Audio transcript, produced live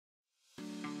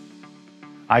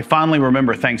I fondly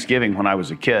remember Thanksgiving when I was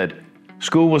a kid.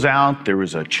 School was out, there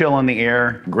was a chill in the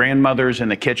air, grandmothers in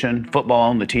the kitchen, football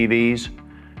on the TVs.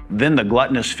 Then the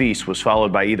gluttonous feast was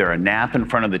followed by either a nap in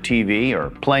front of the TV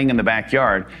or playing in the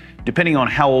backyard, depending on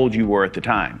how old you were at the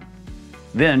time.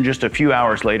 Then, just a few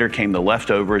hours later, came the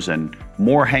leftovers and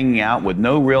more hanging out with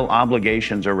no real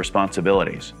obligations or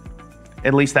responsibilities.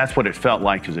 At least that's what it felt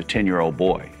like as a 10-year-old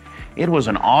boy. It was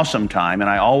an awesome time, and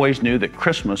I always knew that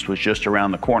Christmas was just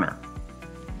around the corner.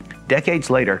 Decades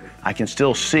later, I can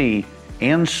still see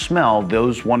and smell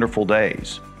those wonderful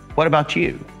days. What about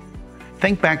you?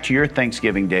 Think back to your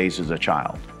Thanksgiving days as a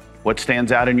child. What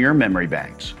stands out in your memory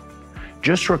banks?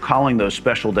 Just recalling those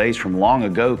special days from long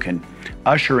ago can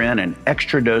usher in an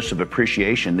extra dose of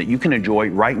appreciation that you can enjoy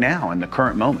right now in the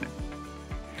current moment.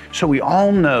 So we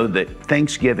all know that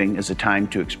Thanksgiving is a time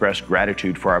to express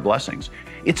gratitude for our blessings.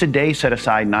 It's a day set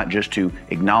aside not just to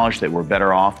acknowledge that we're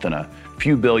better off than a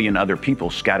few billion other people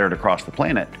scattered across the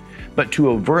planet, but to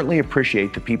overtly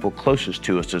appreciate the people closest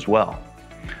to us as well.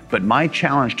 But my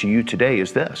challenge to you today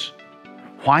is this: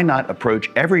 why not approach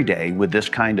every day with this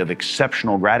kind of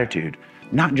exceptional gratitude,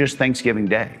 not just Thanksgiving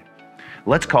Day?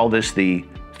 Let's call this the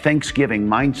Thanksgiving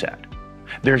mindset.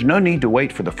 There's no need to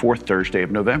wait for the fourth Thursday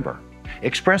of November.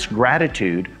 Express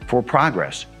gratitude for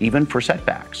progress, even for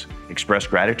setbacks. Express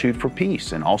gratitude for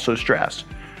peace and also stress.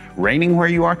 Raining where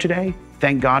you are today?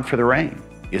 Thank God for the rain.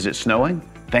 Is it snowing?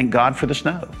 Thank God for the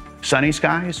snow. Sunny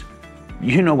skies?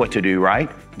 You know what to do, right?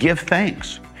 Give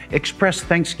thanks. Express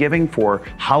thanksgiving for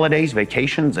holidays,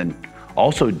 vacations, and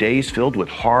also days filled with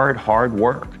hard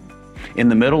work. In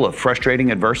the middle of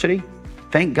frustrating adversity,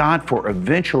 thank God for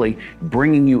eventually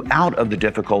bringing you out of the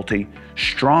difficulty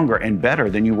stronger and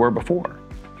better than you were before.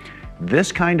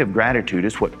 This kind of gratitude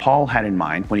is what Paul had in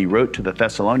mind when he wrote to the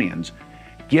Thessalonians,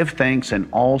 "Give thanks in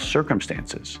all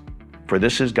circumstances, for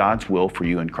this is God's will for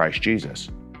you in Christ Jesus."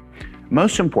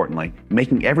 Most importantly,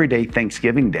 making everyday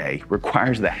Thanksgiving Day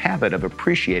requires the habit of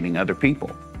appreciating other people.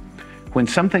 When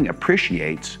something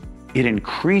appreciates, it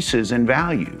increases in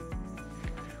value.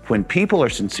 When people are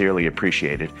sincerely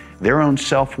appreciated, their own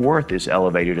self-worth is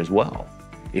elevated as well.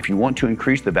 If you want to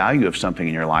increase the value of something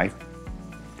in your life,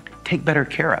 take better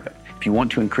care of it. If you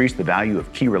want to increase the value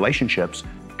of key relationships,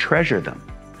 treasure them.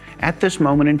 At this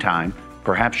moment in time,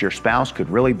 perhaps your spouse could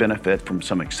really benefit from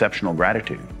some exceptional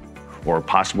gratitude. Or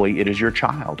possibly it is your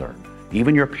child or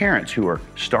even your parents who are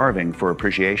starving for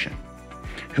appreciation.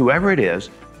 Whoever it is,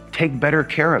 take better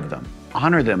care of them.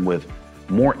 Honor them with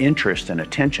more interest and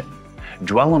attention.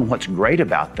 Dwell on what's great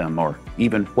about them or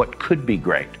even what could be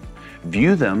great.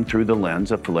 View them through the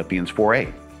lens of Philippians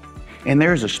 4:8. And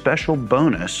there's a special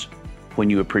bonus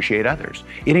when you appreciate others.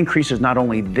 It increases not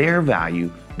only their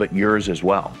value, but yours as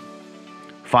well.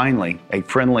 Finally, a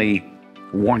friendly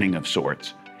warning of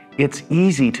sorts. It's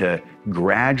easy to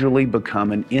gradually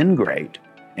become an ingrate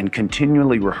and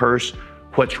continually rehearse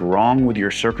what's wrong with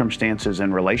your circumstances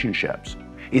and relationships.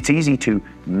 It's easy to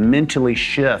mentally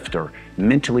shift or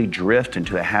mentally drift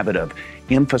into the habit of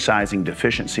emphasizing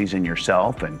deficiencies in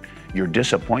yourself and your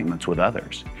disappointments with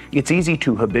others. It's easy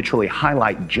to habitually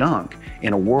highlight junk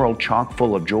in a world chock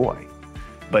full of joy.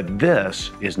 But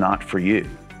this is not for you.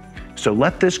 So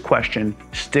let this question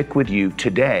stick with you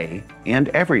today and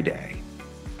every day.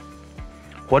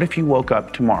 What if you woke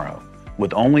up tomorrow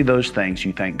with only those things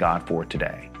you thank God for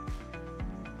today?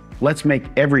 Let's make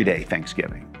every day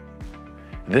Thanksgiving.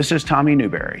 This is Tommy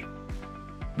Newberry,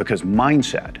 because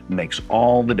mindset makes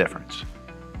all the difference.